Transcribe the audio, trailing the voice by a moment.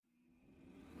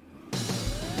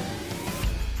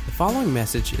following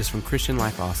message is from Christian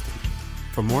Life Austin.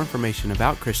 For more information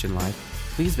about Christian Life,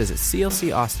 please visit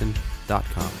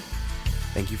clcaustin.com.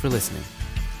 Thank you for listening.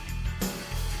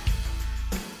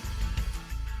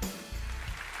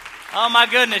 Oh my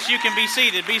goodness, you can be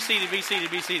seated, be seated, be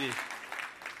seated, be seated.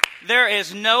 There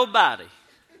is nobody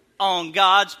on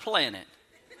God's planet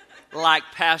like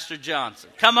Pastor Johnson.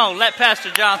 Come on, let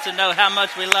Pastor Johnson know how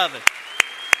much we love him.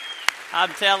 I'm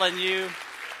telling you.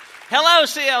 Hello,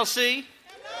 CLC.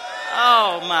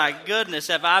 Oh my goodness,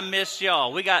 have I missed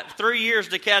y'all. We got 3 years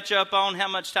to catch up on. How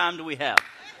much time do we have?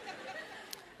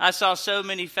 I saw so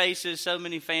many faces, so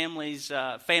many families,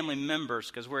 family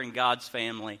members, because we're in God's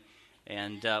family.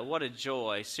 And what a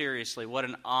joy, seriously, what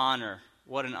an honor,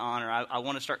 what an honor. I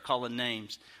want to start calling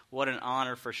names. What an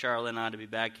honor for Charlotte and I to be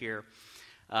back here.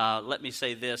 Let me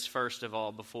say this first of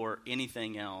all before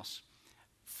anything else.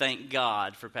 Thank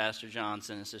God for Pastor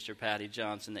Johnson and Sister Patty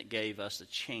Johnson that gave us a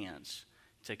chance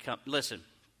to come. Listen,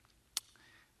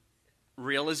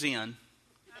 real is in,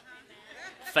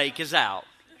 fake is out.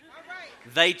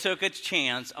 They took a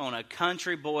chance on a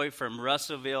country boy from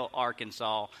Russellville,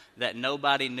 Arkansas that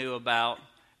nobody knew about,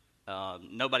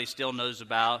 nobody still knows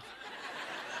about.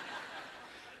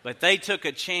 But they took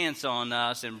a chance on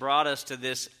us and brought us to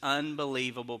this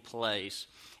unbelievable place.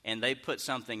 And they put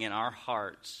something in our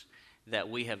hearts that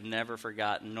we have never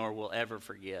forgotten nor will ever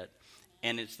forget.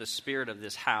 And it's the spirit of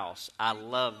this house. I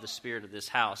love the spirit of this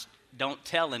house. Don't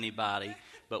tell anybody,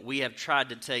 but we have tried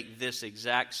to take this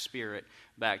exact spirit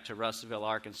back to Russellville,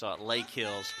 Arkansas at Lake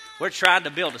Hills. We're trying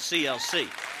to build a CLC.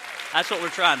 That's what we're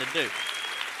trying to do.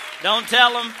 Don't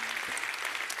tell them.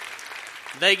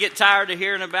 They get tired of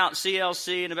hearing about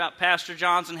CLC and about Pastor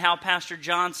Johnson, how Pastor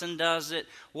Johnson does it,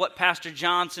 what Pastor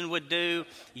Johnson would do.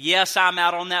 Yes, I'm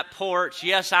out on that porch.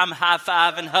 Yes, I'm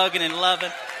high-fiving, hugging, and loving.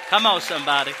 Come on,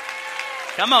 somebody.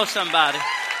 Come on, somebody.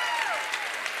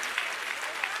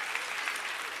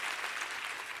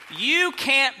 You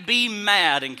can't be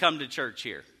mad and come to church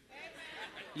here.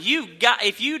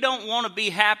 If you don't want to be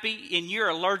happy and you're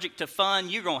allergic to fun,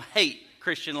 you're going to hate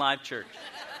Christian Life Church.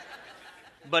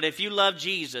 But if you love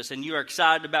Jesus and you are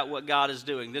excited about what God is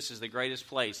doing, this is the greatest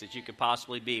place that you could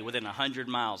possibly be, within 100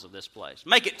 miles of this place.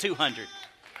 Make it 200.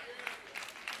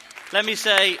 Let me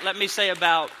say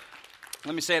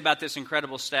about this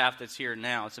incredible staff that's here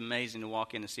now. It's amazing to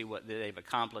walk in and see what they've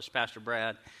accomplished. Pastor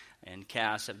Brad and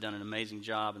Cass have done an amazing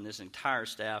job, and this entire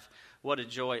staff. What a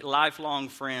joy. Lifelong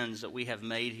friends that we have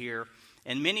made here.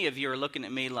 And many of you are looking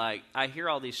at me like, I hear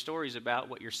all these stories about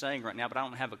what you're saying right now, but I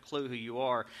don't have a clue who you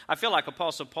are. I feel like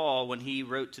Apostle Paul when he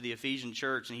wrote to the Ephesian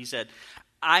church, and he said,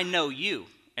 I know you.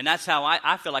 And that's how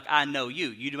I feel like I know you.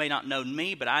 You may not know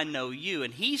me, but I know you.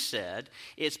 And he said,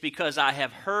 it's because I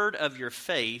have heard of your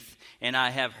faith, and I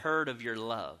have heard of your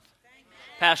love.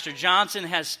 Pastor Johnson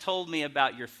has told me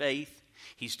about your faith.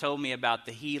 He's told me about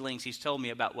the healings. He's told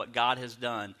me about what God has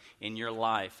done in your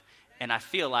life. And I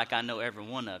feel like I know every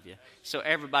one of you. So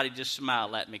everybody just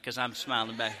smile at me because I'm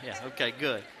smiling back. Yeah, okay,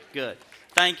 good, good.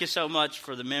 Thank you so much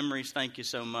for the memories. Thank you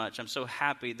so much. I'm so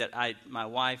happy that my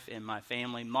wife and my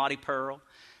family, Maudie Pearl,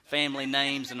 family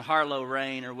names, and Harlow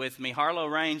Rain are with me. Harlow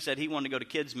Rain said he wanted to go to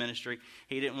kids ministry.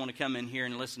 He didn't want to come in here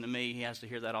and listen to me. He has to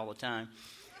hear that all the time.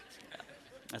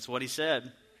 That's what he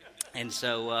said. And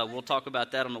so we'll talk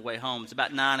about that on the way home. It's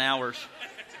about 9 hours.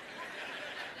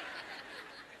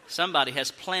 Somebody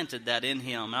has planted that in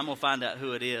him. I'm going to find out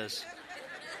who it is.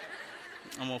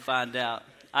 I'm going to find out.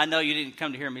 I know you didn't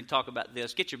come to hear me talk about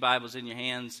this. Get your Bibles in your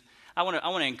hands. I want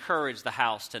to encourage the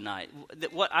house tonight.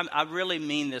 I really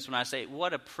mean this when I say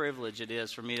what a privilege it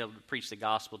is for me to preach the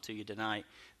gospel to you tonight.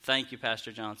 Thank you,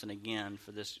 Pastor Johnson, again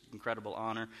for this incredible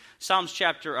honor. Psalms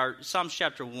chapter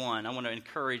 1. I want to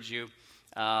encourage you.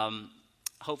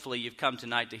 Hopefully you've come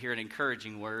tonight to hear an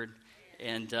encouraging word.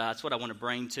 And that's what I want to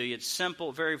bring to you. It's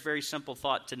simple, very, very simple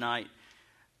thought tonight.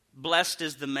 Blessed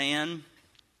is the man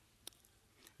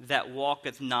that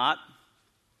walketh not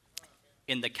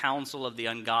in the counsel of the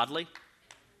ungodly,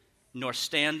 nor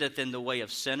standeth in the way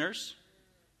of sinners,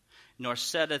 nor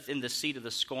sitteth in the seat of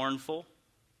the scornful.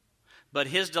 But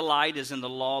his delight is in the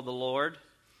law of the Lord,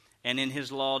 and in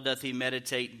his law doth he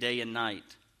meditate day and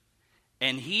night.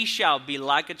 And he shall be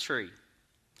like a tree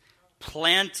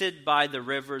planted by the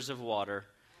rivers of water,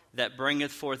 that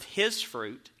bringeth forth his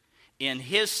fruit in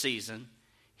his season.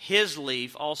 His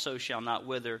leaf also shall not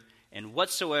wither, and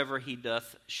whatsoever he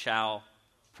doth shall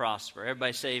prosper.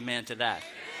 Everybody say amen to that. Amen.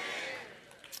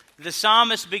 The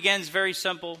psalmist begins very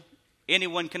simple.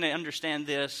 Anyone can understand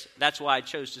this. That's why I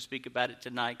chose to speak about it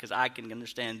tonight, because I can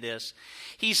understand this.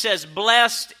 He says,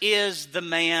 blessed is the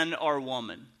man or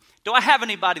woman. Do I have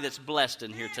anybody that's blessed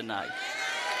in here tonight?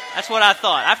 That's what I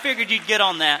thought. I figured you'd get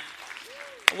on that.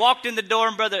 I walked in the door,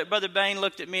 and Brother Bain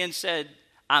looked at me and said,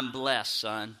 I'm blessed,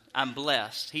 son. I'm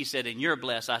blessed. He said, and you're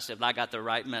blessed. I said, well, I got the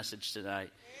right message tonight.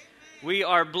 We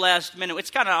are blessed. Man, it's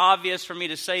kind of obvious for me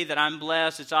to say that I'm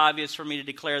blessed. It's obvious for me to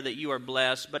declare that you are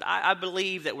blessed. But I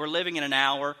believe that we're living in an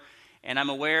hour, and I'm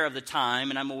aware of the time,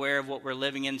 and I'm aware of what we're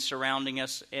living in surrounding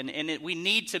us. We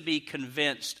need to be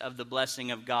convinced of the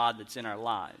blessing of God that's in our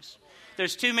lives.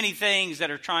 There's too many things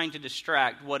that are trying to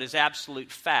distract what is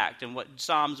absolute fact, and what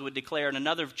Psalms would declare in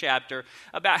another chapter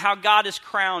about how God has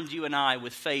crowned you and I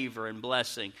with favor and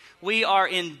blessing. We are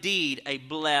indeed a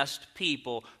blessed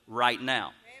people right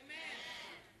now.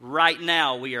 Amen. Right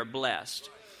now we are blessed.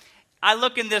 I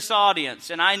look in this audience,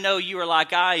 and I know you are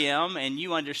like I am, and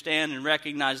you understand and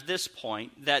recognize this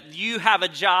point, that you have a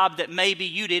job that maybe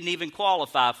you didn't even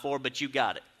qualify for, but you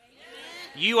got it.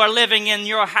 You are living in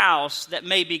your house that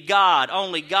maybe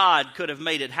only God could have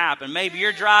made it happen. Maybe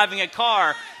you're driving a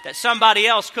car that somebody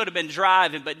else could have been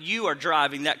driving, but you are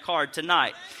driving that car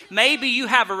tonight. Maybe you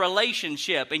have a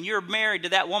relationship and you're married to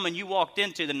that woman you walked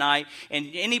into tonight,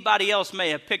 and anybody else may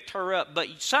have picked her up, but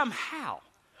somehow,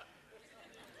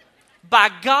 by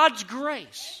God's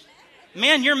grace,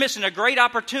 man, you're missing a great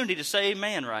opportunity to say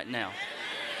amen right now.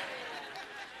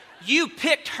 You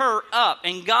picked her up,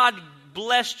 and God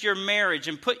blessed your marriage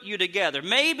and put you together.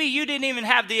 Maybe you didn't even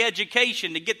have the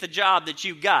education to get the job that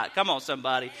you got. Come on,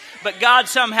 somebody. But God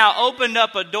somehow opened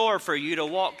up a door for you to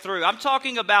walk through. I'm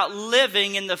talking about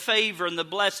living in the favor and the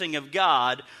blessing of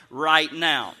God right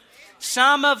now.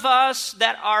 Some of us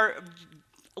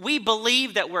we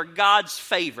believe that we're God's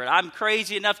favorite. I'm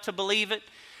crazy enough to believe it.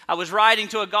 I was riding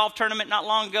to a golf tournament not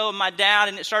long ago with my dad,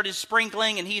 and it started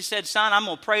sprinkling, and he said, son, I'm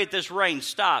going to pray that this rain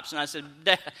stops. And I said,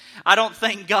 Dad, I don't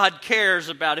think God cares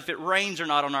about if it rains or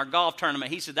not on our golf tournament.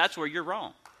 He said, that's where you're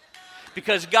wrong.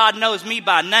 Because God knows me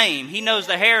by name. He knows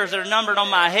the hairs that are numbered on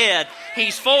my head.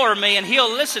 He's for me, and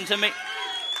He'll listen to me.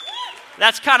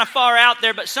 That's kind of far out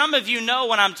there, but some of you know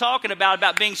what I'm talking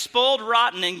about being spoiled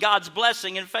rotten in God's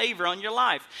blessing and favor on your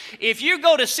life. If you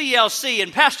go to CLC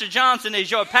and Pastor Johnson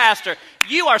is your pastor,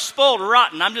 you are spoiled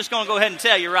rotten. I'm just going to go ahead and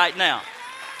tell you right now.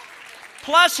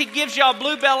 Plus, he gives y'all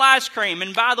Bluebell ice cream.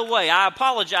 And by the way, I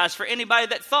apologize for anybody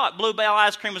that thought Bluebell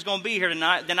ice cream was going to be here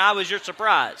tonight. Then I was your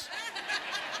surprise.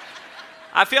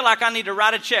 I feel like I need to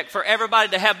write a check for everybody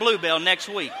to have Bluebell next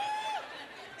week.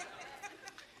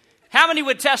 How many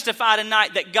would testify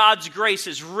tonight that God's grace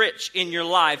is rich in your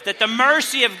life, that the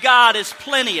mercy of God is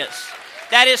plenteous,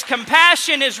 that His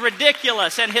compassion is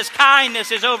ridiculous, and His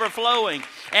kindness is overflowing,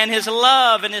 and His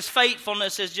love and His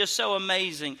faithfulness is just so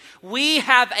amazing? We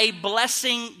have a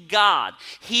blessing God.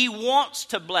 He wants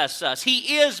to bless us.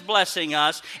 He is blessing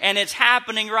us, and it's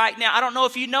happening right now. I don't know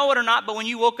if you know it or not, but when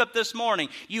you woke up this morning,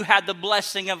 you had the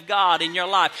blessing of God in your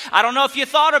life. I don't know if you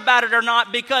thought about it or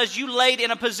not, because you laid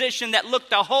in a position that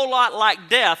looked a whole lot like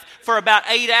death for about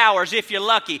 8 hours, if you're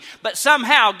lucky. But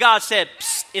somehow God said,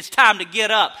 psst, it's time to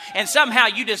get up. And somehow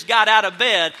you just got out of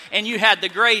bed, and you had the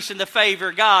grace and the favor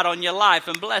of God on your life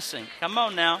and blessing. Come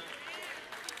on now.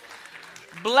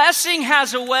 Blessing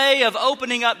has a way of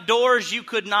opening up doors you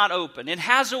could not open. It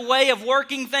has a way of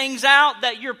working things out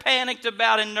that you're panicked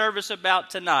about and nervous about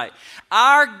tonight.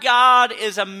 Our God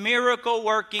is a miracle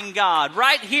working God.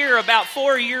 Right here about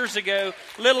 4 years ago,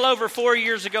 a little over 4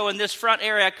 years ago in this front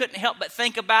area, I couldn't help but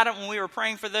think about it when we were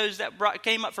praying for those that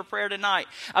came up for prayer tonight,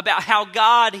 about how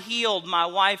God healed my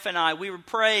wife and I. We were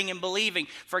praying and believing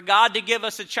for God to give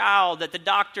us a child that the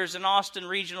doctors in Austin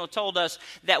Regional told us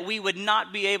that we would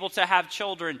not be able to have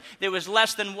children. There was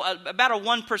less than about a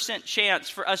 1% chance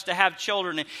for us to have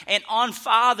children. And on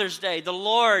Father's Day, the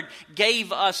Lord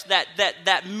gave us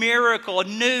that miracle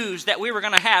news that we were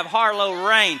going to have Harlow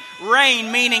rain.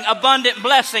 Rain meaning abundant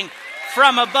blessing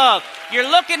from above. You're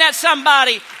looking at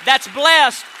somebody that's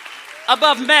blessed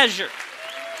above measure.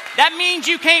 That means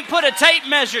you can't put a tape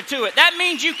measure to it. That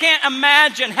means you can't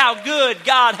imagine how good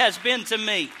God has been to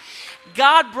me.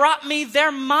 God brought me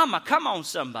their mama. Come on,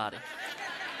 somebody.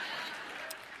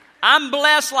 I'm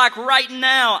blessed like right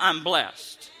now I'm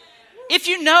blessed. If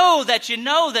you know that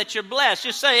you're blessed,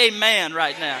 just say amen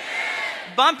right now.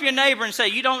 Bump your neighbor and say,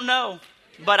 you don't know,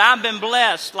 but I've been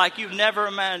blessed like you've never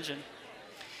imagined.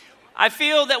 I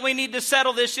feel that we need to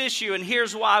settle this issue, and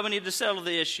here's why we need to settle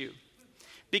the issue.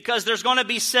 Because there's going to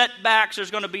be setbacks,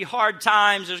 there's going to be hard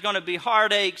times, there's going to be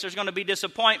heartaches, there's going to be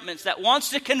disappointments that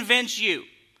wants to convince you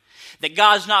that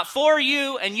God's not for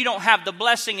you, and you don't have the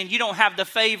blessing, and you don't have the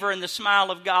favor and the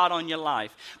smile of God on your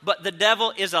life. But the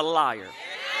devil is a liar.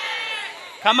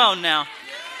 Come on now.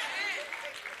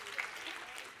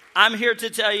 I'm here to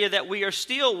tell you that we are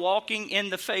still walking in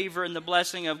the favor and the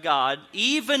blessing of God,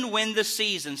 even when the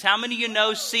seasons. How many of you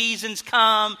know seasons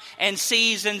come and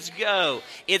seasons go?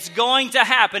 It's going to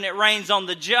happen. It rains on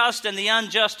the just and the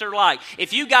unjust alike.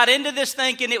 If you got into this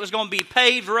thinking it was going to be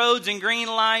paved roads and green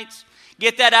lights,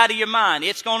 get that out of your mind.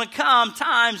 It's going to come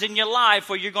times in your life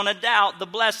where you're going to doubt the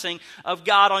blessing of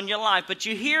God on your life. But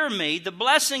you hear me, the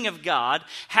blessing of God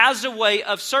has a way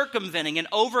of circumventing and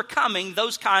overcoming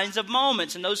those kinds of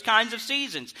moments and those kinds of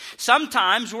seasons.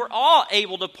 Sometimes we're all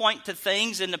able to point to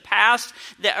things in the past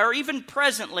that are even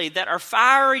presently that are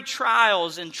fiery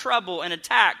trials and trouble and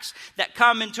attacks that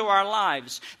come into our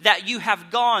lives that you have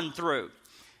gone through.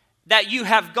 That you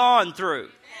have gone through.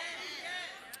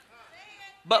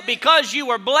 But because you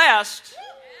were blessed,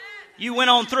 you went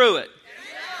on through it.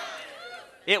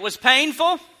 It was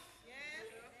painful.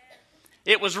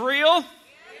 It was real.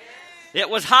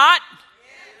 It was hot.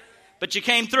 But you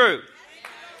came through.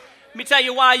 Let me tell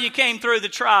you why you came through the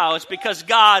trial. It's because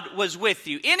God was with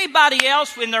you. Anybody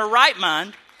else in their right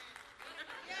mind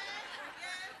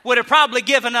would have probably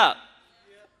given up.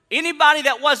 Anybody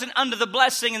that wasn't under the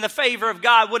blessing and the favor of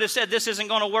God would have said, this isn't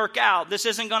going to work out. This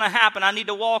isn't going to happen. I need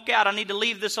to walk out. I need to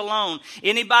leave this alone.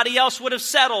 Anybody else would have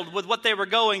settled with what they were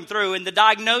going through and the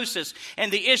diagnosis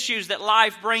and the issues that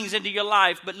life brings into your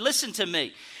life. But listen to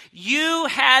me. You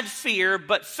had fear,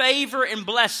 but favor and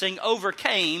blessing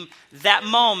overcame that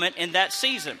moment in that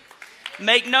season.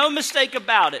 Make no mistake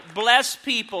about it. Blessed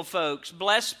people, folks.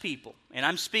 Blessed people. And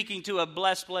I'm speaking to a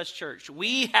blessed church.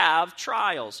 We have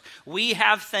trials. We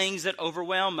have things that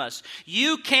overwhelm us.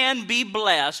 You can be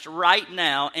blessed right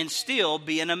now and still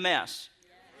be in a mess.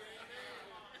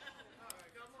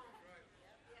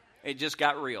 It just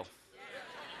got real.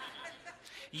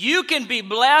 You can be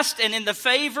blessed and in the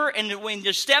favor and when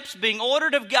your steps being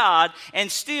ordered of God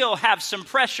and still have some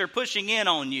pressure pushing in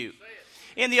on you.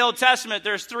 In the Old Testament,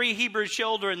 there's 3 Hebrew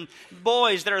children,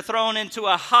 boys that are thrown into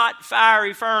a hot,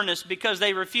 fiery furnace because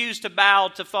they refuse to bow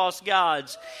to false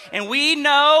gods. And we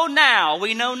know now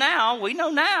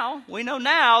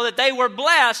that they were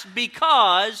blessed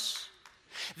because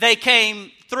they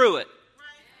came through it.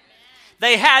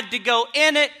 They had to go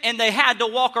in it and they had to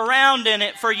walk around in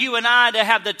it for you and I to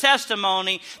have the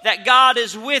testimony that God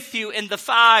is with you in the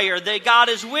fire, that God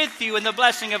is with you and the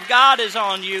blessing of God is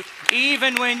on you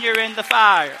even when you're in the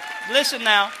fire. Listen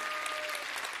now.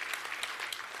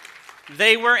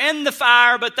 They were in the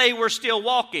fire, but they were still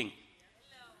walking.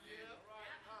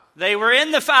 They were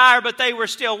in the fire, but they were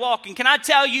still walking. Can I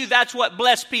tell you that's what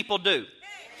blessed people do?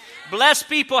 Blessed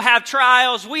people have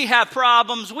trials. We have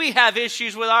problems. We have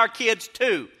issues with our kids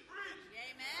too.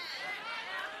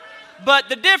 But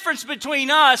the difference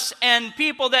between us and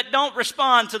people that don't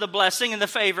respond to the blessing and the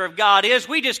favor of God is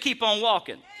we just keep on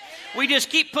walking. We just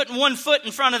keep putting one foot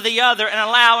in front of the other and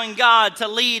allowing God to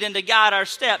lead and to guide our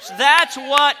steps. That's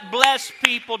what blessed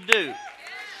people do.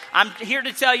 I'm here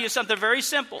to tell you something very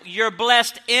simple. You're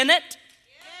blessed in it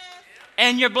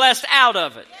and you're blessed out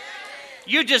of it.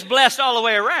 You're just blessed all the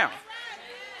way around.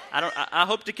 I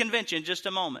hope to convince you in just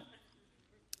a moment.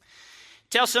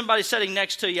 Tell somebody sitting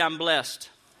next to you, I'm blessed.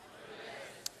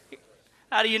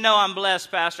 How do you know I'm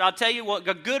blessed, Pastor? I'll tell you what,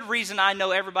 a good reason I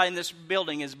know everybody in this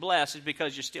building is blessed is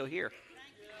because you're still here.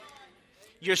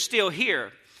 You're still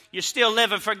here. You're still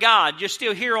living for God. You're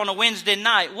still here on a Wednesday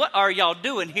night. What are y'all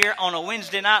doing here on a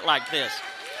Wednesday night like this?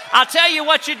 I'll tell you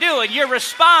what you're doing. You're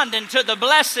responding to the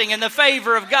blessing and the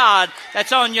favor of God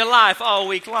that's on your life all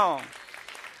week long.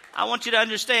 I want you to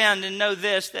understand and know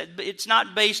this, that it's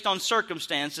not based on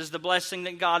circumstances, the blessing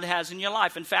that God has in your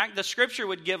life. In fact, the Scripture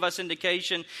would give us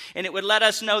indication, and it would let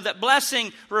us know that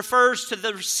blessing refers to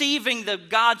the receiving the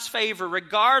God's favor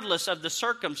regardless of the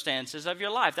circumstances of your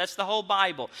life. That's the whole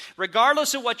Bible.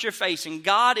 Regardless of what you're facing,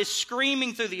 God is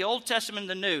screaming through the Old Testament and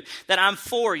the New that I'm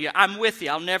for you, I'm with you,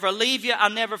 I'll never leave you, I'll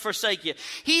never forsake you.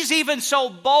 He's even so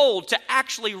bold to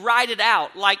actually write it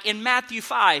out. Like in Matthew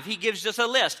 5, he gives us a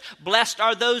list. Blessed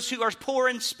are those who are poor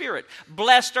in spirit.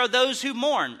 Blessed are those who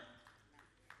mourn.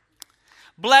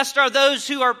 Blessed are those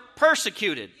who are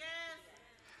persecuted.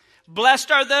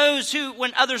 Blessed are those who,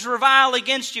 when others revile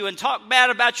against you and talk bad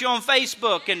about you on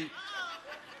Facebook, and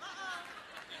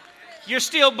you're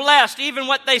still blessed, even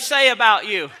what they say about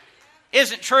you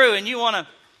isn't true and you want to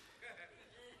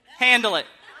handle it.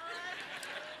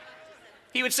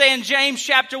 He would say in James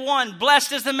chapter 1,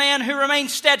 blessed is the man who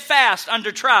remains steadfast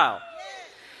under trial.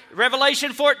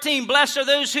 Revelation 14, blessed are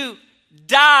those who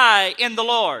die in the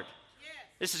Lord.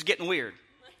 This is getting weird.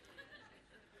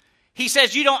 He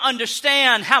says, you don't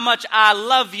understand how much I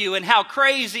love you and how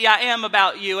crazy I am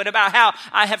about you and about how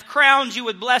I have crowned you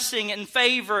with blessing and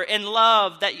favor and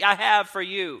love that I have for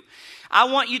you. I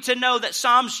want you to know that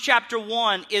Psalms chapter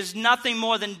 1 is nothing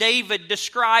more than David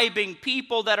describing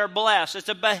people that are blessed. It's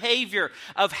a behavior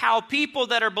of how people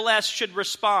that are blessed should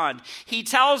respond. He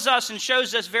tells us and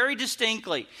shows us very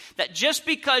distinctly that just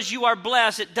because you are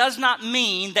blessed, it does not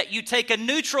mean that you take a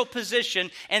neutral position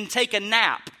and take a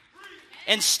nap.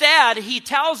 Instead, he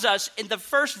tells us in the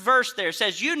first verse there,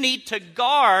 says you need to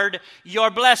guard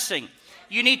your blessing.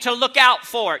 You need to look out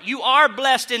for it. You are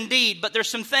blessed indeed, but there's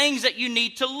some things that you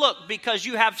need to look because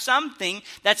you have something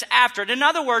that's after it. In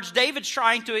other words, David's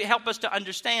trying to help us to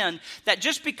understand that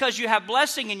just because you have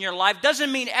blessing in your life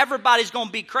doesn't mean everybody's going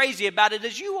to be crazy about it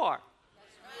as you are.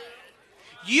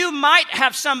 You might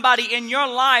have somebody in your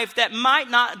life that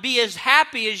might not be as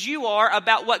happy as you are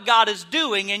about what God is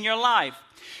doing in your life.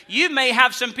 You may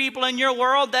have some people in your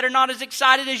world that are not as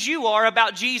excited as you are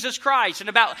about Jesus Christ and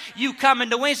about you coming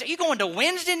to Wednesday. You going to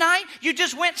Wednesday night? You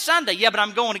just went Sunday. Yeah, but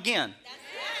I'm going again.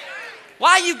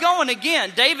 Why are you going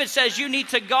again? David says you need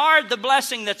to guard the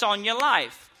blessing that's on your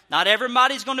life. Not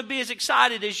everybody's going to be as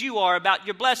excited as you are about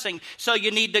your blessing, so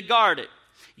you need to guard it.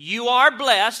 You are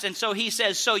blessed, and so he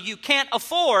says, so you can't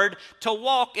afford to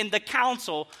walk in the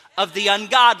counsel of the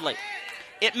ungodly.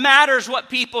 It matters what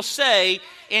people say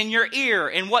in your ear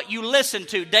and what you listen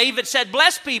to. David said,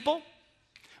 blessed people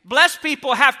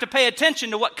have to pay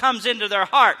attention to what comes into their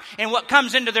heart and what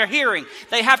comes into their hearing.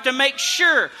 They have to make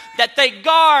sure that they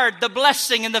guard the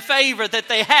blessing and the favor that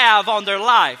they have on their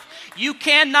life. You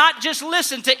cannot just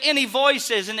listen to any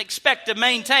voices and expect to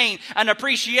maintain an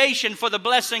appreciation for the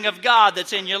blessing of God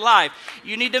that's in your life.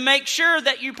 You need to make sure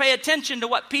that you pay attention to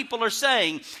what people are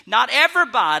saying. Not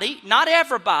everybody's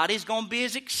going to be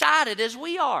as excited as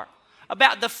we are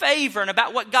about the favor and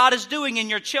about what God is doing in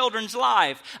your children's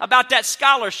life, about that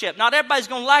scholarship. Not everybody's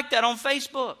going to like that on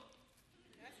Facebook.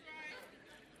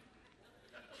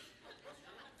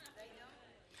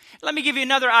 Let me give you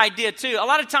another idea too. A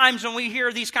lot of times when we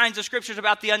hear these kinds of scriptures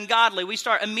about the ungodly, we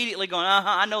start immediately going,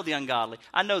 I know the ungodly.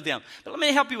 I know them. But let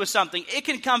me help you with something. It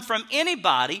can come from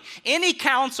anybody, any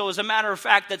counsel, as a matter of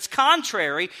fact, that's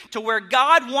contrary to where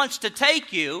God wants to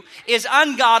take you is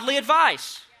ungodly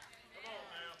advice.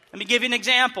 Let me give you an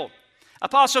example.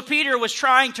 Apostle Peter was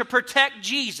trying to protect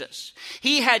Jesus.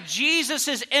 He had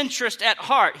Jesus' interest at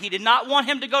heart. He did not want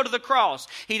him to go to the cross.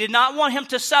 He did not want him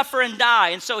to suffer and die.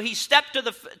 And so he stepped to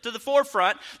the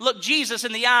forefront, looked Jesus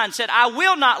in the eye and said, I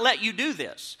will not let you do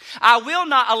this. I will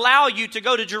not allow you to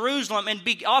go to Jerusalem and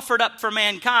be offered up for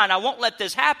mankind. I won't let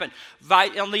this happen.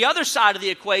 On the other side of the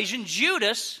equation,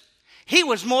 Judas, he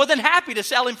was more than happy to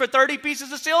sell him for 30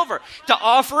 pieces of silver, to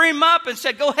offer him up and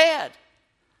said, go ahead.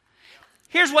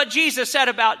 Here's what Jesus said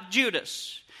about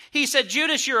Judas. He said,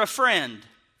 Judas, you're a friend.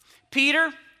 Peter,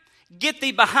 get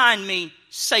thee behind me,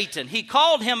 Satan. He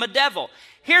called him a devil.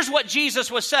 Here's what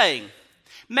Jesus was saying.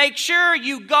 Make sure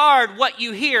you guard what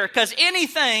you hear, because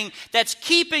anything that's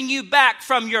keeping you back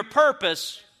from your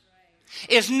purpose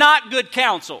is not good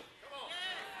counsel.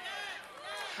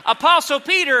 Apostle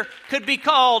Peter could be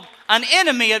called an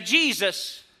enemy of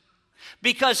Jesus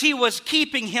because he was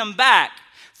keeping him back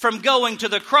from going to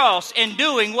the cross and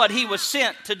doing what he was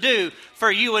sent to do for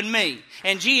you and me.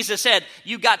 And Jesus said,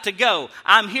 you got to go.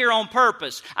 I'm here on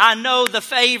purpose. I know the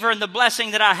favor and the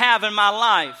blessing that I have in my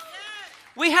life.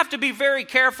 We have to be very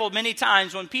careful many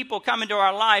times when people come into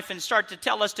our life and start to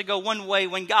tell us to go one way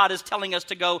when God is telling us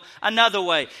to go another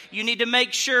way. You need to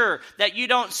make sure that you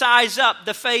don't size up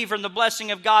the favor and the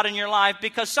blessing of God in your life,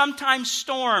 because sometimes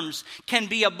storms can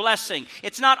be a blessing.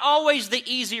 It's not always the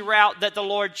easy route that the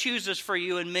Lord chooses for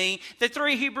you and me. The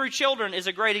 3 Hebrew children is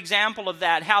a great example of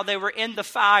that, how they were in the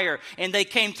fire and they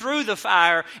came through the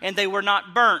fire and they were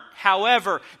not burnt.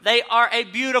 However, they are a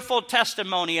beautiful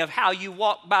testimony of how you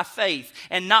walk by faith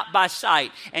and not by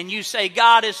sight. And you say,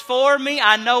 God is for me.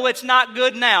 I know it's not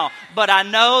good now, but I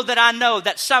know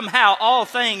that somehow all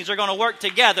things are going to work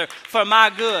together for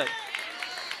my good.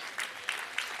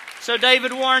 So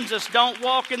David warns us, don't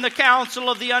walk in the counsel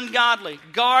of the ungodly.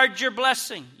 Guard your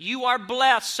blessing. You are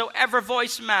blessed, so every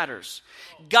voice matters.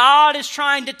 God is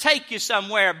trying to take you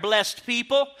somewhere, blessed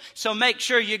people, so make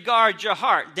sure you guard your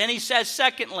heart. Then he says,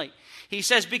 secondly, he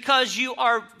says, because you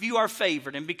are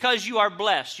favored and because you are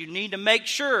blessed, you need to make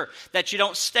sure that you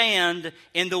don't stand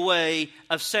in the way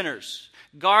of sinners.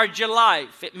 Guard your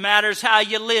life. It matters how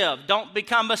you live. Don't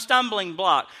become a stumbling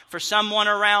block for someone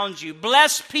around you.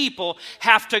 Blessed people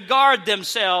have to guard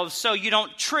themselves so you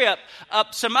don't trip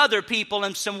up some other people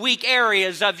in some weak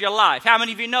areas of your life. How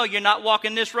many of you know you're not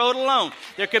walking this road alone?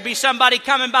 There could be somebody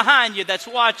coming behind you that's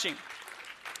watching.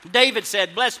 David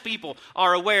said, blessed people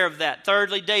are aware of that.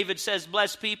 Thirdly, David says,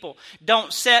 blessed people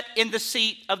don't sit in the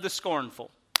seat of the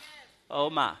scornful. Oh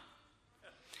my.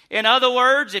 In other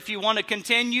words, if you want to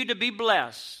continue to be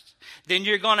blessed, then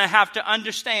you're going to have to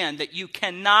understand that you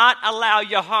cannot allow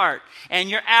your heart and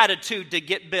your attitude to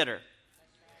get bitter.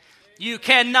 You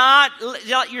cannot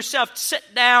let yourself sit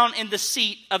down in the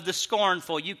seat of the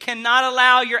scornful. You cannot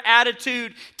allow your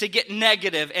attitude to get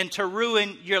negative and to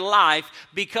ruin your life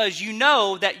because you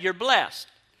know that you're blessed.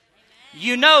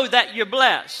 You know that you're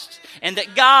blessed and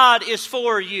that God is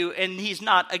for you and He's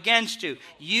not against you.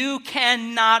 You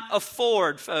cannot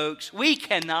afford, folks. We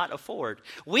cannot afford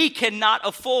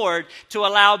to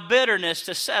allow bitterness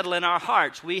to settle in our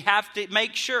hearts. We have to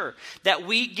make sure that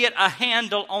we get a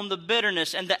handle on the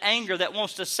bitterness and the anger that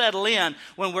wants to settle in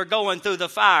when we're going through the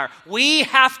fire. We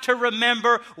have to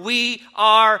remember we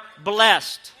are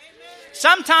blessed.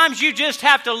 Sometimes you just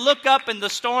have to look up in the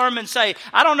storm and say,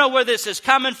 I don't know where this is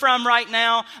coming from right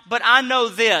now, but I know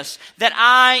this, that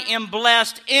I am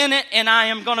blessed in it and I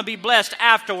am going to be blessed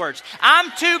afterwards.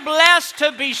 I'm too blessed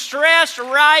to be stressed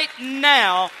right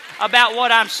now about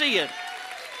what I'm seeing.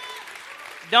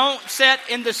 Don't sit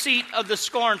in the seat of the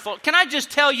scornful. Can I just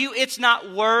tell you, it's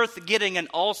not worth getting an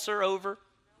ulcer over.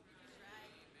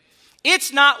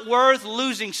 It's not worth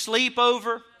losing sleep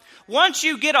over. Once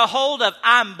you get a hold of,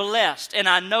 I'm blessed, and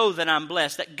I know that I'm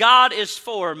blessed, that God is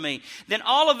for me, then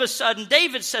all of a sudden,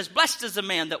 David says, blessed is the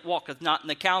man that walketh not in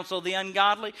the counsel of the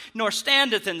ungodly, nor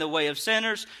standeth in the way of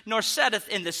sinners, nor sitteth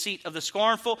in the seat of the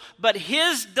scornful, but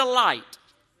his delight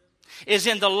is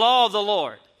in the law of the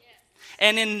Lord.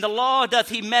 And in the law doth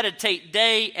he meditate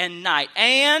day and night.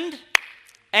 And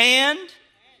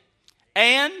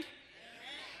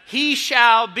he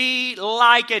shall be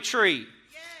like a tree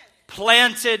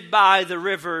planted by the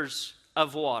rivers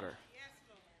of water.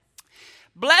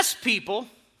 Blessed people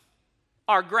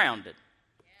are grounded.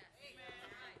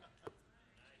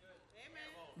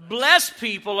 Blessed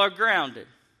people are grounded.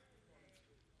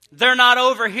 They're not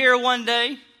over here one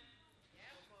day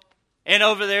and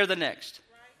over there the next.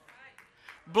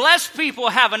 Blessed people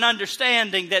have an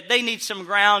understanding that they need some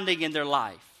grounding in their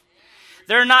life.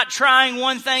 They're not trying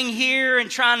one thing here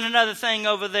and trying another thing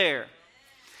over there.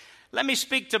 Let me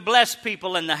speak to blessed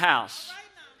people in the house.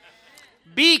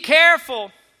 Be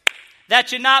careful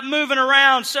that you're not moving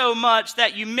around so much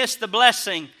that you miss the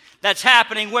blessing that's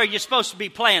happening where you're supposed to be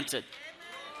planted.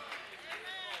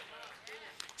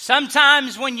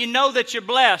 Sometimes when you know that you're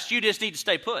blessed, you just need to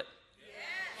stay put.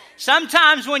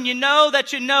 Sometimes when you know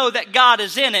that God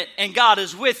is in it and God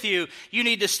is with you, you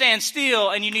need to stand still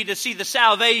and you need to see the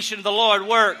salvation of the Lord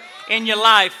work in your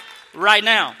life right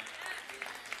now.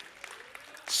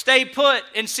 Stay put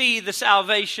and see the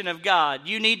salvation of God.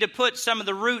 You need to put some of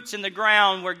the roots in the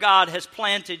ground where God has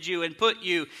planted you and put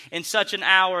you in such an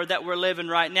hour that we're living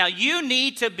right now. You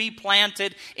need to be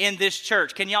planted in this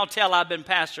church. Can y'all tell I've been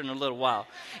pastoring a little while?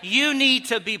 You need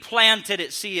to be planted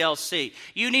at CLC.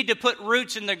 You need to put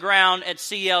roots in the ground at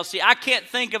CLC. I can't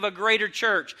think of a greater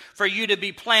church for you to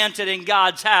be planted in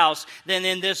God's house than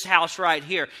in this house right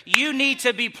here. You need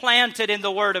to be planted in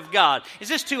the Word of God. Is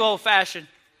this too old-fashioned?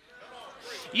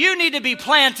 You need to be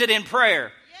planted in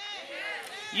prayer.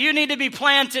 You need to be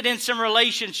planted in some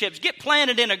relationships. Get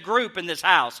planted in a group in this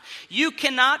house. You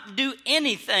cannot do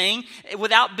anything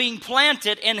without being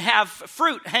planted and have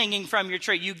fruit hanging from your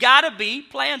tree. You got to be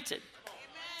planted.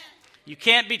 You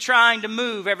can't be trying to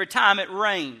move every time it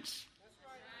rains.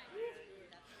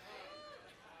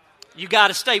 You got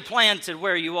to stay planted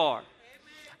where you are.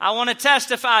 I want to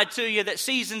testify to you that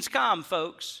seasons come,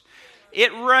 folks.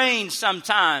 It rains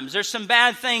sometimes. There's some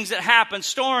bad things that happen.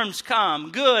 Storms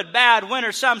come. Good, bad,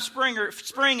 winter, some spring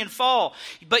and fall.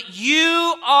 But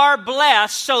you are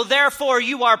blessed, so therefore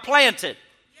you are planted.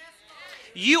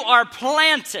 You are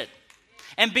planted.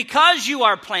 And because you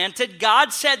are planted,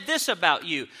 God said this about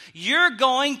you. You're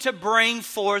going to bring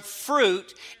forth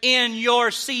fruit in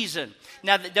your season.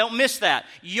 Now, don't miss that.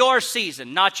 Your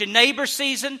season. Not your neighbor's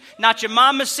season, not your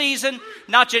mama's season,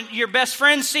 not your best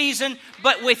friend's season.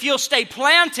 But if you'll stay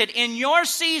planted in your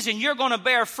season, you're going to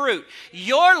bear fruit.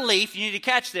 Your leaf, you need to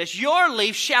catch this, your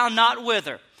leaf shall not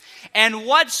wither. And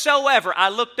whatsoever, I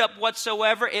looked up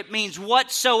whatsoever, it means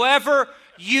whatsoever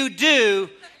you do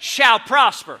shall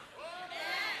prosper.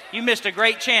 You missed a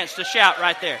great chance to shout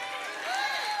right there.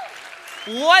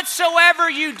 Whatsoever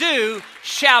you do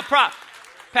shall prosper.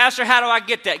 Pastor, how do I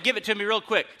get that? Give it to me real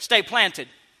quick. Stay planted.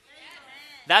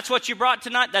 That's what you brought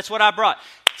tonight? That's what I brought.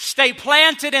 Stay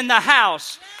planted in the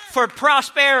house for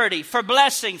prosperity, for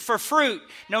blessing, for fruit.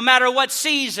 No matter what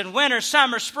season, winter,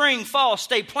 summer, spring, fall,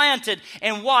 stay planted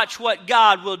and watch what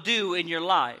God will do in your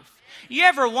life. You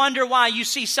ever wonder why you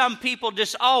see some people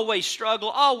just always struggle,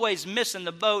 always missing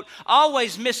the boat,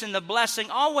 always missing the blessing,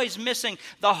 always missing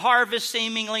the harvest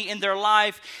seemingly in their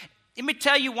life? Let me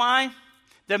tell you why.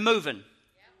 They're moving.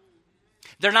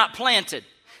 They're not planted.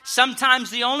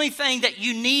 Sometimes the only thing that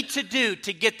you need to do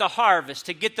to get the harvest,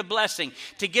 to get the blessing,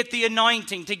 to get the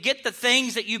anointing, to get the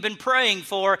things that you've been praying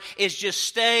for is just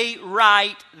stay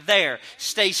right there.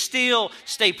 Stay still,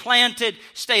 stay planted,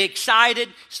 stay excited,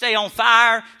 stay on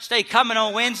fire, stay coming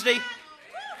on Wednesday.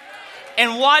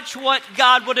 And watch what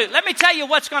God will do. Let me tell you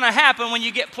what's going to happen when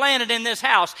you get planted in this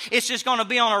house. It's just going to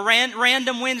be on a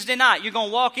random Wednesday night. You're going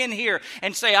to walk in here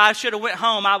and say, I should have went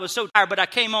home. I was so tired, but I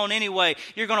came on anyway.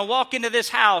 You're going to walk into this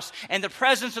house, and the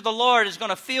presence of the Lord is going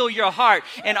to fill your heart.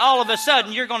 And all of a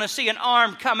sudden, you're going to see an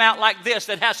arm come out like this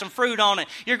that has some fruit on it.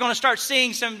 You're going to start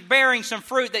seeing bearing some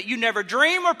fruit that you never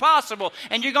dreamed were possible.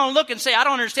 And you're going to look and say, I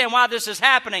don't understand why this is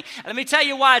happening. Let me tell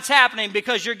you why it's happening,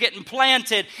 because you're getting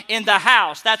planted in the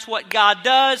house. That's what God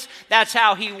does. That's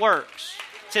how He works.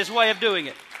 It's His way of doing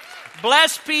it.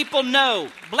 Blessed people know.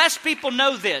 Blessed people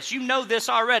know this. You know this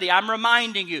already. I'm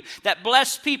reminding you that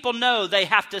blessed people know they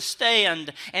have to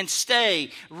stand and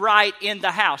stay right in the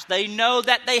house. They know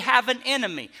that they have an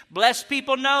enemy. Blessed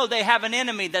people know they have an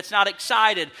enemy that's not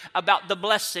excited about the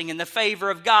blessing and the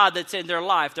favor of God that's in their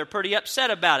life. They're pretty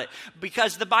upset about it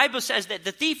because the Bible says that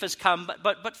the thief has come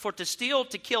but for to steal,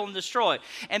 to kill, and destroy.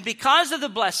 And because of the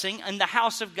blessing in the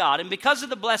house of God, and because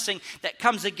of the blessing that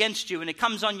comes against you and it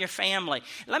comes on your family,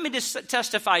 let me just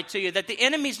testify to you that the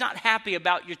enemy's not happy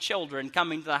about your children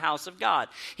coming to the house of God.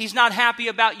 He's not happy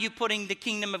about you putting the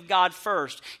kingdom of God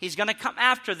first. He's going to come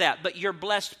after that, but you're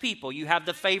blessed people. You have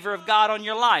the favor of God on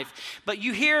your life. But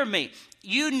you hear me.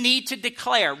 You need to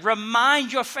declare,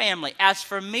 remind your family, as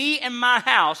for me and my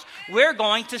house, we're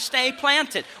going to stay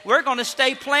planted. We're going to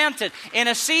stay planted in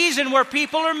a season where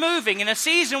people are moving, in a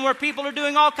season where people are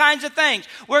doing all kinds of things.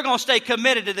 We're going to stay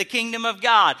committed to the kingdom of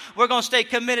God. We're going to stay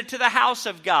committed to the house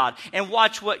of God and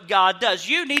watch what God does.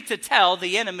 You need to tell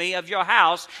the enemy of your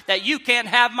house that you can't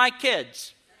have my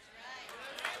kids.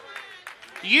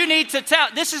 You need to tell,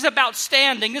 this is about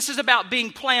standing. This is about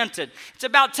being planted. It's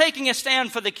about taking a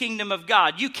stand for the kingdom of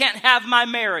God. You can't have my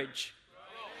marriage.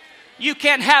 You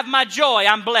can't have my joy.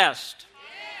 I'm blessed.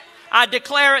 I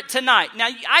declare it tonight. Now,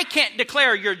 I can't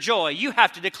declare your joy. You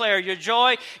have to declare your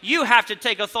joy. You have to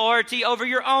take authority over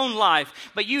your own life.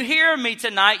 But you hear me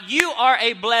tonight. You are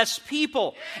a blessed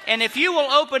people. And if you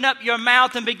will open up your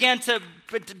mouth and begin to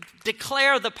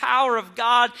declare the power of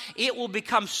God, it will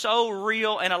become so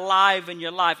real and alive in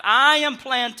your life. I am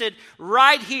planted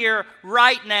right here,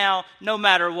 right now, no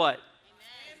matter what.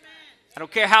 I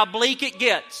don't care how bleak it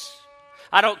gets.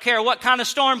 I don't care what kind of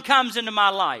storm comes into my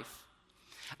life.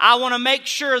 I want to make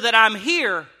sure that I'm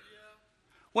here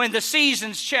when the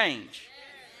seasons change.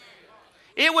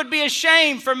 It would be a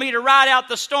shame for me to ride out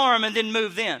the storm and then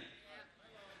move in,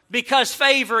 because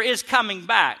favor is coming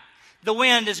back. The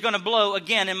wind is going to blow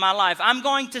again in my life. I'm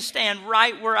going to stand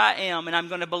right where I am, and I'm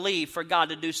going to believe for God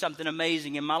to do something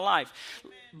amazing in my life.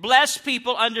 Blessed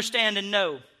people understand and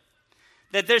know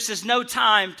that this is no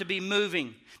time to be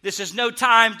moving. This is no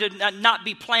time to not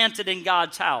be planted in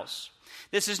God's house.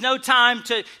 This is no time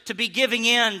to be giving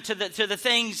in to the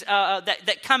things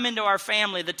that come into our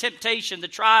family, the temptation, the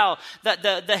trial,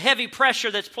 the heavy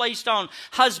pressure that's placed on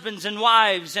husbands and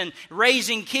wives and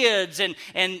raising kids and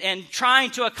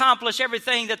trying to accomplish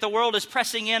everything that the world is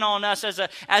pressing in on us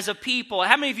as a people.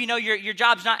 How many of you know your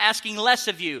job's not asking less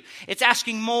of you? It's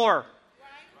asking more.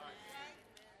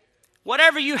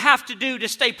 Whatever you have to do to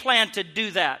stay planted,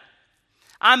 do that.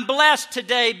 I'm blessed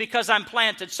today because I'm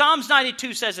planted. Psalms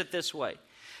 92 says it this way.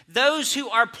 Those who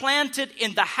are planted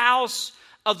in the house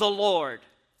of the Lord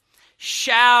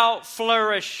shall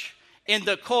flourish in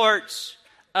the courts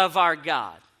of our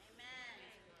God.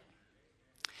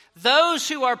 Those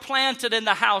who are planted in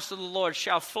the house of the Lord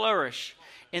shall flourish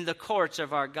in the courts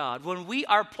of our God. When we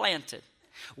are planted,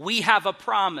 we have a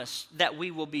promise that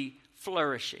we will be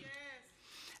flourishing.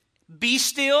 Be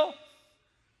still,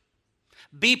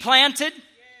 be planted,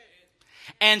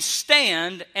 and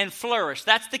stand and flourish.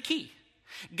 That's the key.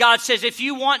 God says, if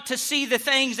you want to see the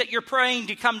things that you're praying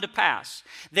to come to pass,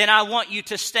 then I want you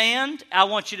to stand, I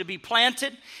want you to be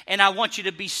planted, and I want you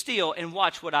to be still and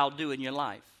watch what I'll do in your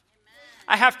life. Amen.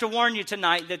 I have to warn you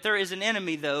tonight that there is an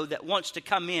enemy, though, that wants to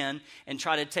come in and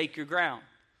try to take your ground.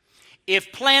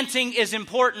 If planting is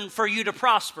important for you to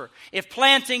prosper, if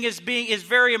planting is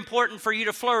very important for you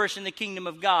to flourish in the kingdom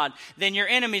of God, then your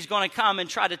enemy is going to come and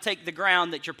try to take the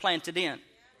ground that you're planted in.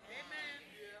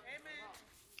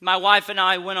 My wife and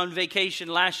I went on vacation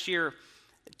last year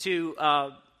to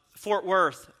Fort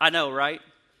Worth. I know, right?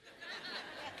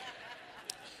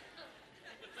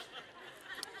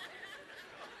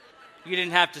 You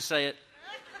didn't have to say it.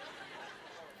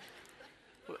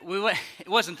 We went. It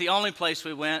wasn't the only place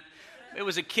we went. It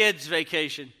was a kids'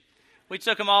 vacation. We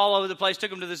took them all over the place. Took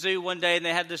them to the zoo one day, and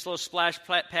they had this little splash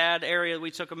pad area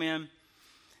we took them in.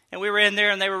 And we were in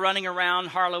there, and they were running around.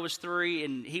 Harlow was 3,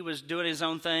 and he was doing his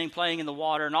own thing, playing in the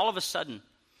water. And all of a sudden,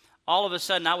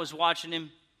 I was watching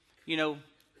him,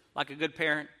 like a good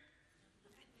parent.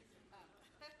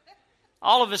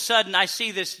 All of a sudden, I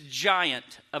see this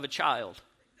giant of a child.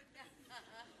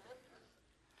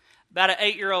 About an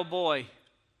 8-year-old boy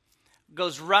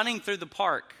goes running through the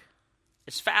park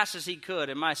as fast as he could,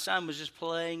 and my son was just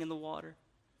playing in the water.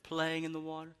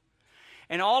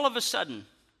 And all of a sudden,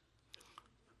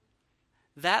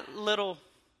 that little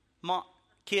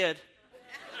kid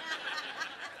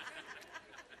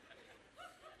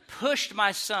pushed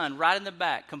my son right in the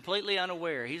back, completely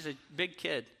unaware. He's a big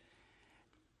kid.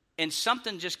 And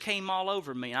something just came all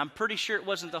over me. I'm pretty sure it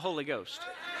wasn't the Holy Ghost.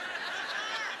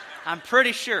 I'm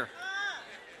pretty sure.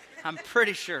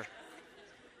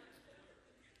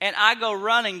 And I go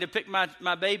running to pick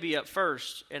my baby up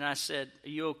first. And I said, "Are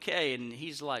you okay?" And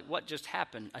he's like, "What just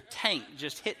happened?" A tank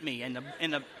just hit me in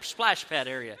the splash pad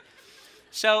area.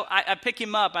 So I pick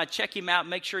him up, I check him out,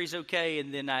 make sure he's okay.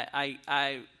 And then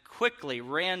I quickly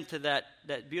ran to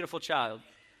that beautiful child.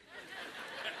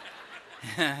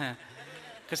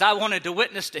 Because I wanted to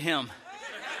witness to him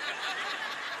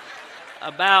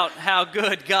about how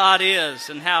good God is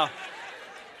and how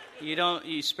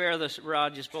you spare the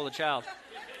rod, you spoil the child.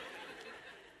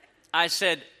 I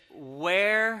said,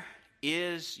 "Where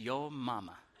is your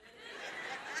mama?"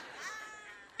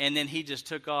 And then he just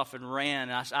took off and ran.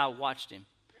 And I watched him.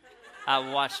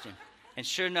 And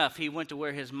sure enough, he went to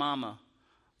where his mama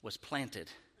was planted.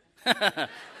 But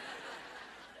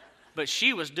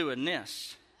she was doing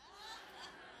this.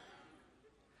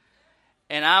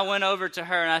 And I went over to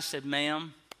her and I said,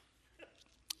 "Ma'am,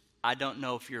 I don't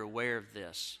know if you're aware of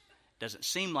this. Doesn't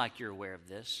seem like you're aware of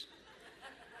this.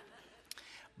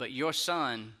 But your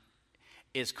son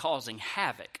is causing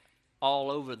havoc all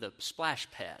over the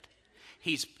splash pad.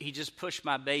 He just pushed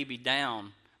my baby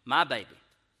down. My baby.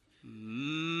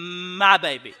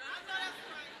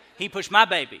 He pushed my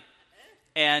baby.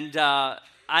 And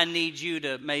I need you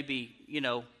to maybe,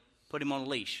 put him on a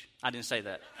leash." I didn't say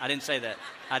that. I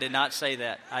did not say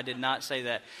that.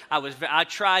 I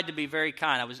tried to be very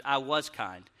kind. I was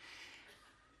kind.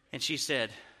 And she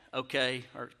said, "Okay,"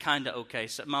 or kind of okay,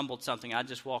 so mumbled something. I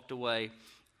just walked away.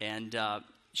 And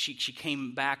she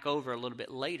came back over a little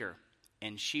bit later,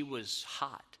 and she was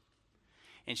hot.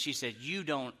 And she said, "You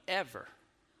don't ever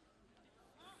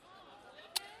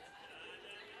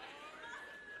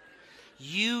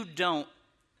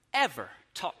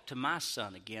talk to my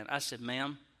son again." I said,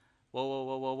 "Ma'am,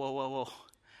 whoa.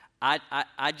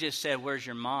 I just said, 'Where's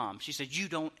your mom?'" She said, "You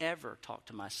don't ever talk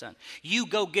to my son. You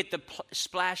go get the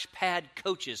splash pad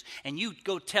coaches, and you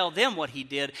go tell them what he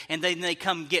did, and then they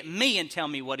come get me and tell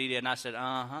me what he did." And I said,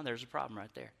 "There's a problem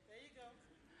right there." There you go.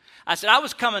 I said, "I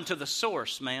was coming to the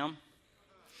source, ma'am.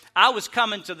 I was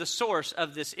coming to the source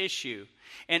of this issue."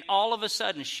 And all of a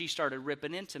sudden, she started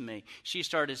ripping into me. She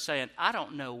started saying, "I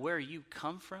don't know where you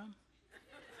come from.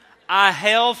 I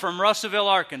hail from Russellville,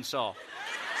 Arkansas."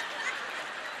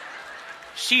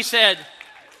 She said,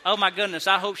 "Oh my goodness,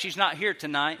 I hope she's not here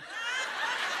tonight."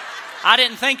 I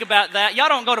didn't think about that. Y'all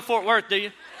don't go to Fort Worth, do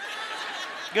you?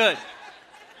 Good.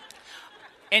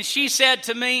 And she said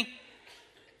to me,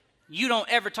 "You don't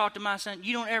ever talk to my son.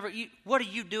 What are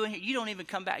you doing here? You don't even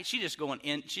come back." She's just going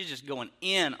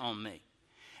in on me.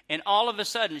 And all of a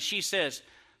sudden she says,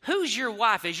 "Who's your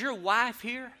wife? Is your wife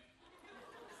here?"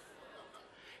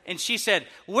 And she said,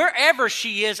 "Wherever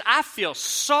she is, I feel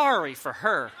sorry for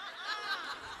her."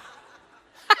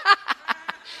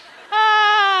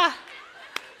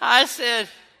 I said,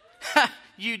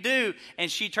 "You do."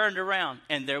 And she turned around,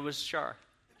 and there was Char.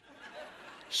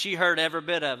 She heard every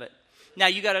bit of it. Now,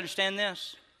 you got to understand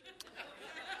this.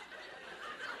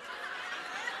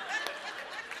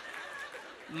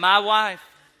 My wife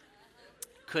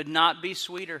could not be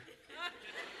sweeter.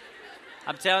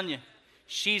 I'm telling you,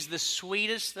 she's the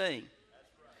sweetest thing.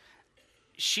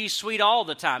 She's sweet all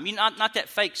the time. Not that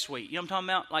fake sweet. You know what I'm talking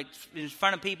about? Like in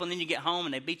front of people, and then you get home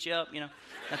and they beat you up. Not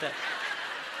that.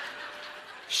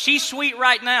 She's sweet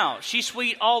right now. She's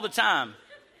sweet all the time.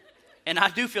 And I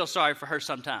do feel sorry for her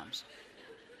sometimes.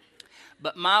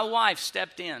 But my wife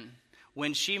stepped in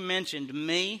when she mentioned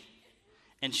me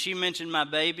and she mentioned my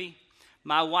baby.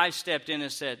 My wife stepped in and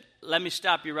said, "Let me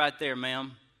stop you right there,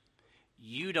 ma'am.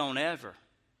 You don't ever."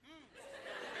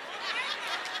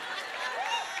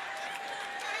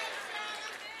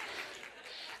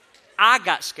 I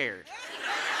got scared.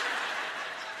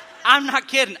 I'm not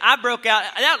kidding. I broke out.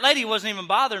 That lady wasn't even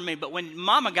bothering me, but when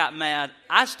Mama got mad,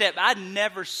 I had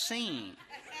never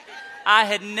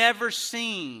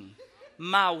seen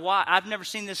my wife. I've never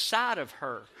seen this side of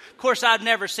her. Of course, I've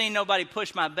never seen nobody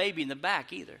push my baby in the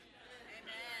back either.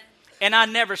 And I've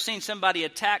never seen somebody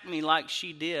attack me like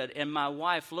she did. And my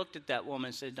wife looked at that woman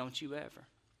and said, don't you ever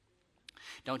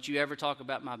talk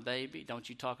about my baby. Don't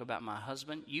you talk about my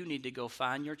husband. You need to go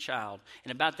find your child.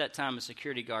 And about that time, a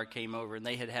security guard came over and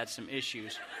they had some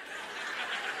issues.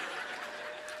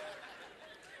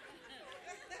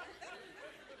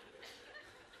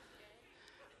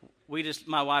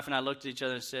 My wife and I looked at each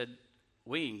other and said,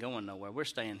 we ain't going nowhere. We're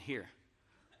staying here.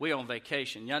 We're on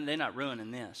vacation. They're not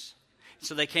ruining this.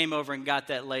 So they came over and got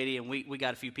that lady, and we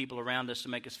got a few people around us to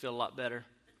make us feel a lot better.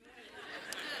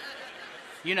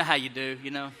 You know how you do,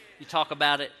 you talk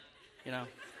about it,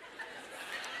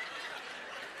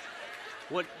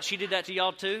 What, she did that to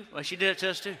y'all too? Well, she did it to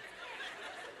us too.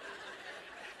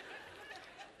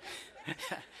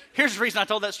 Here's the reason I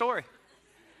told that story.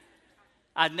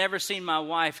 I'd never seen my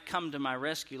wife come to my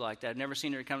rescue like that. I'd never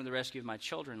seen her come to the rescue of my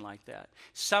children like that.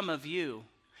 Some of you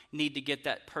need to get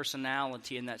that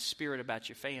personality and that spirit about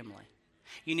your family.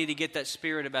 You need to get that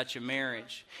spirit about your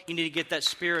marriage. You need to get that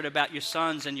spirit about your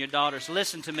sons and your daughters.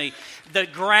 Listen to me. The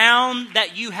ground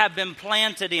that you have been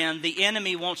planted in, the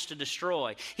enemy wants to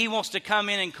destroy. He wants to come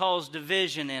in and cause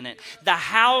division in it. The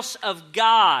house of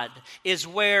God is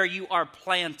where you are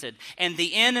planted. And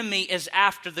the enemy is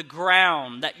after the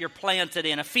ground that you're planted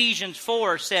in. Ephesians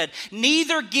 4 said,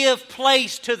 neither give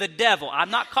place to the devil.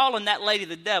 I'm not calling that lady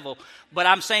the devil, but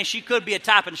I'm saying she could be a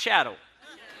type and shadow.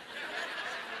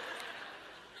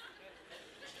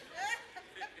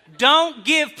 Don't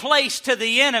give place to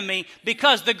the enemy,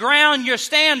 because the ground you're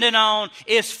standing on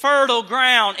is fertile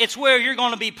ground. It's where you're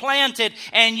going to be planted,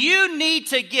 and you need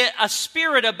to get a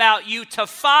spirit about you to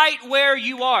fight where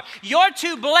you are. You're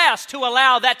too blessed to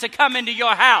allow that to come into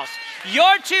your house.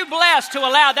 You're too blessed to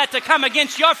allow that to come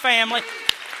against your family.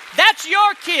 That's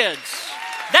your kids.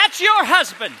 That's your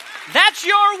husband. That's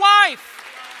your wife.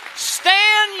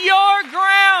 Stand your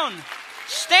ground.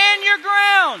 Stand your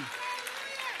ground.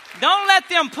 Don't let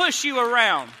them push you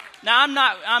around. Now,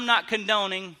 I'm not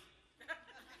condoning.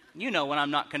 You know when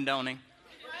I'm not condoning.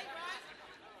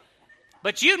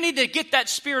 But you need to get that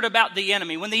spirit about the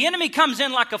enemy. When the enemy comes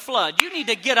in like a flood, you need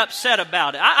to get upset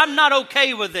about it. I'm not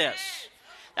okay with this.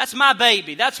 That's my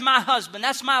baby. That's my husband.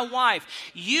 That's my wife.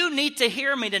 You need to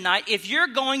hear me tonight. If you're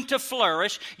going to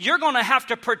flourish, you're going to have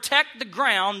to protect the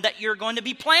ground that you're going to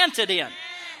be planted in.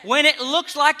 When it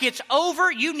looks like it's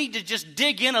over, you need to just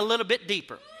dig in a little bit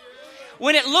deeper.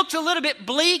 When it looks a little bit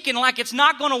bleak and like it's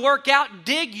not going to work out,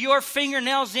 dig your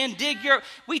fingernails in,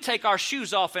 we take our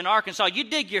shoes off in Arkansas. You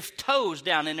dig your toes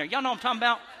down in there. Y'all know what I'm talking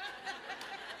about?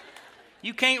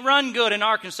 You can't run good in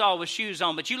Arkansas with shoes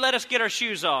on, but you let us get our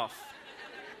shoes off.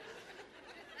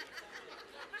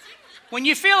 When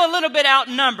you feel a little bit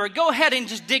outnumbered, go ahead and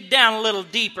just dig down a little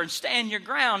deeper and stand your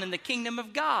ground in the kingdom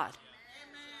of God.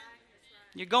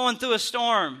 You're going through a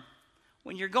storm.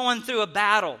 When you're going through a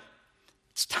battle,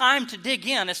 it's time to dig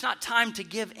in. It's not time to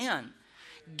give in.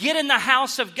 Get in the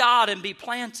house of God and be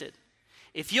planted.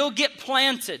 If you'll get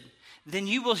planted, then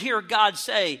you will hear God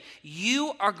say,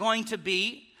 you are going to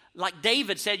be, like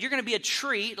David said, you're going to be a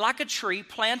tree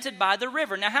planted by the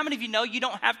river. Now, how many of you know you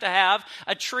don't have to have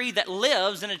a tree that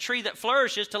lives and a tree that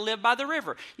flourishes to live by the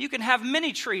river? You can have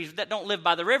many trees that don't live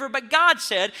by the river, but God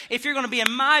said, if you're going to be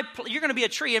you're going to be a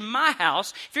tree in my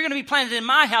house. If you're going to be planted in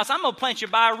my house, I'm going to plant you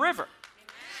by a river.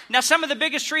 Now, some of the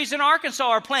biggest trees in Arkansas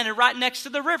are planted right next to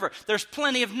the river. There's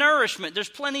plenty of nourishment. There's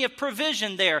plenty of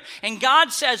provision there. And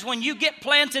God says, when you get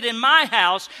planted in my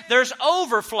house, there's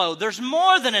overflow. There's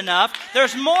more than enough.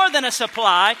 There's more than a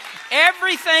supply.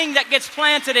 Everything that gets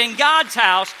planted in God's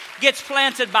house gets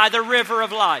planted by the river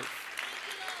of life.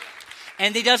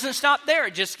 And he doesn't stop there.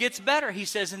 It just gets better. He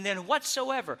says, and then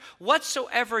whatsoever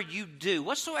you do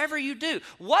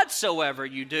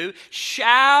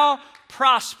shall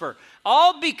prosper.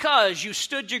 All because you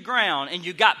stood your ground and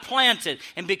you got planted,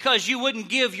 and because you wouldn't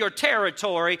give your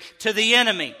territory to the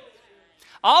enemy.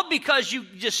 All because you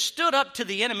just stood up to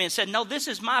the enemy and said, no, this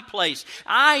is my place.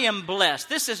 I am blessed.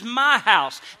 This is my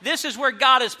house. This is where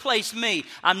God has placed me.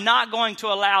 I'm not going to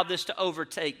allow this to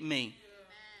overtake me.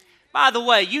 By the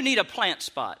way, you need a plant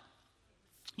spot.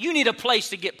 You need a place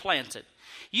to get planted.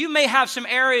 You may have some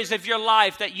areas of your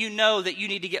life that you know that you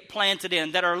need to get planted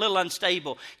in that are a little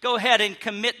unstable. Go ahead and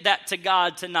commit that to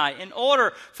God tonight. In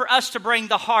order for us to bring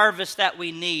the harvest that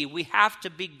we need, we have to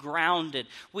be grounded.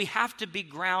 We have to be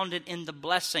grounded in the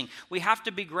blessing. We have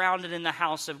to be grounded in the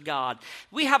house of God.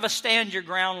 We have a stand your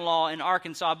ground law in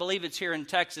Arkansas. I believe it's here in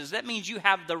Texas. That means you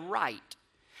have the right.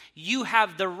 You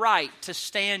have the right to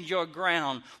stand your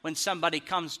ground when somebody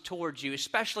comes towards you,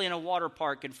 especially in a water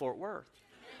park in Fort Worth.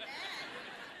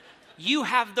 You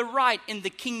have the right in the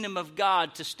kingdom of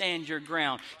God to stand your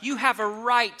ground. You have a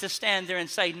right to stand there and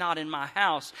say, not in my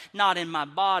house, not in my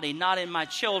body, not in my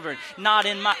children, not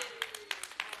in my...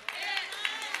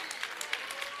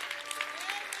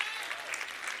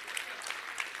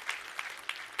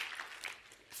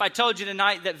 If I told you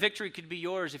tonight that victory could be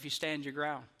yours if you stand your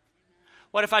ground?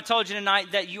 What if I told you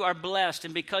tonight that you are blessed,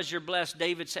 and because you're blessed,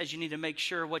 David says you need to make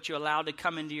sure what you allow to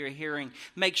come into your hearing,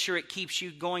 make sure it keeps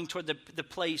you going toward the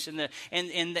place and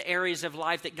the areas of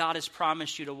life that God has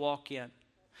promised you to walk in?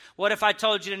 What if I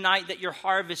told you tonight that your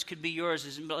harvest could be yours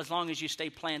as long as you stay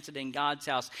planted in God's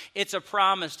house? It's a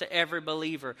promise to every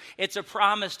believer. It's a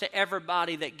promise to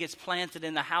everybody that gets planted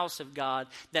in the house of God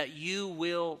that you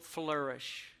will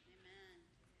flourish.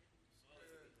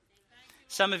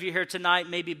 Some of you here tonight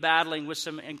may be battling with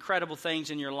some incredible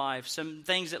things in your life, some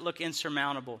things that look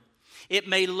insurmountable. It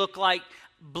may look like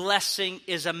blessing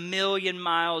is a million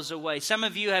miles away. Some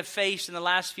of you have faced in the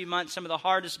last few months some of the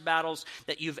hardest battles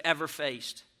that you've ever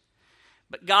faced.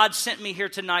 But God sent me here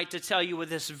tonight to tell you with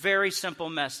this very simple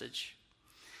message.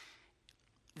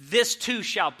 This too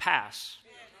shall pass.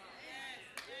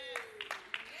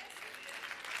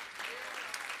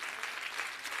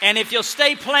 And if you'll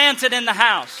stay planted in the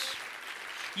house,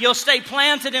 you'll stay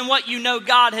planted in what you know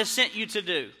God has sent you to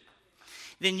do,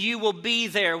 then you will be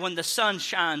there when the sun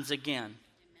shines again.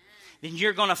 Then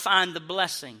you're going to find the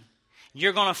blessing.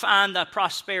 You're going to find the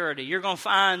prosperity. You're going to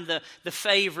find the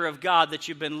favor of God that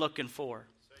you've been looking for.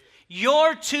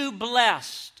 You're too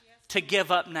blessed to give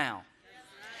up now.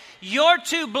 You're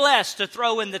too blessed to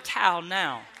throw in the towel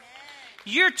now.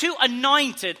 You're too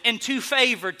anointed and too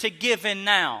favored to give in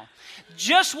now.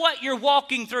 Just what you're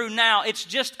walking through now, it's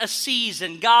just a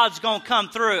season. God's going to come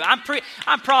through.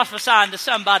 I'm prophesying to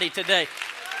somebody today.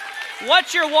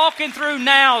 What you're walking through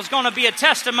now is going to be a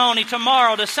testimony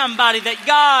tomorrow to somebody that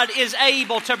God is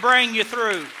able to bring you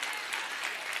through.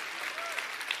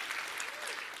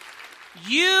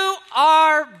 You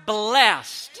are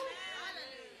blessed.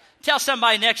 Tell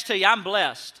somebody next to you, I'm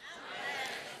blessed.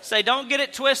 Say, don't get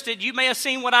it twisted. You may have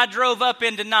seen what I drove up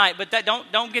in tonight, but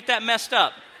don't get that messed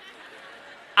up.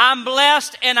 I'm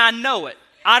blessed and I know it.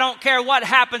 I don't care what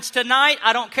happens tonight.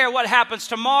 I don't care what happens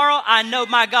tomorrow. I know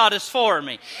my God is for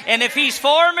me. And if He's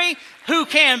for me, who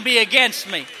can be against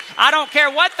me? I don't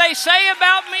care what they say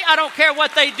about me. I don't care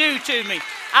what they do to me.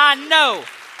 I know.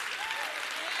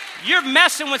 You're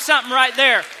messing with something right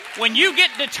there. When you get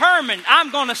determined,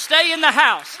 I'm going to stay in the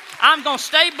house. I'm going to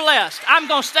stay blessed. I'm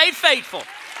going to stay faithful.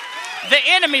 The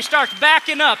enemy starts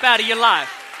backing up out of your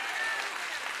life.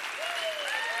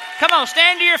 Come on,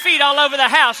 stand to your feet all over the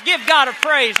house. Give God a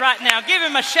praise right now. Give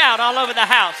Him a shout all over the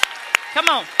house. Come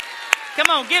on. Come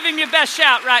on, give Him your best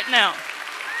shout right now.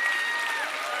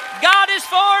 God is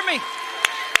for me.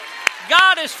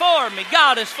 God is for me.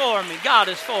 God is for me. God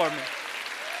is for me.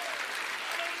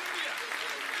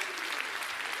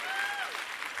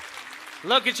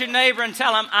 Look at your neighbor and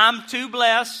tell him, I'm too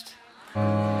blessed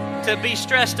to be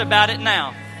stressed about it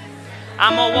now.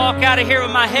 I'm going to walk out of here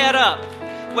with my head up,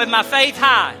 with my faith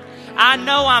high. I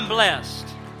know I'm blessed.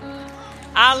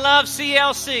 I love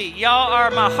CLC. Y'all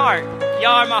are my heart. Y'all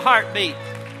are my heartbeat.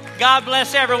 God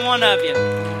bless every one of you.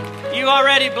 You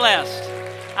already blessed.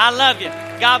 I love you.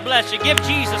 God bless you. Give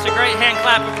Jesus a great hand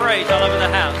clap of praise all over the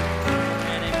house.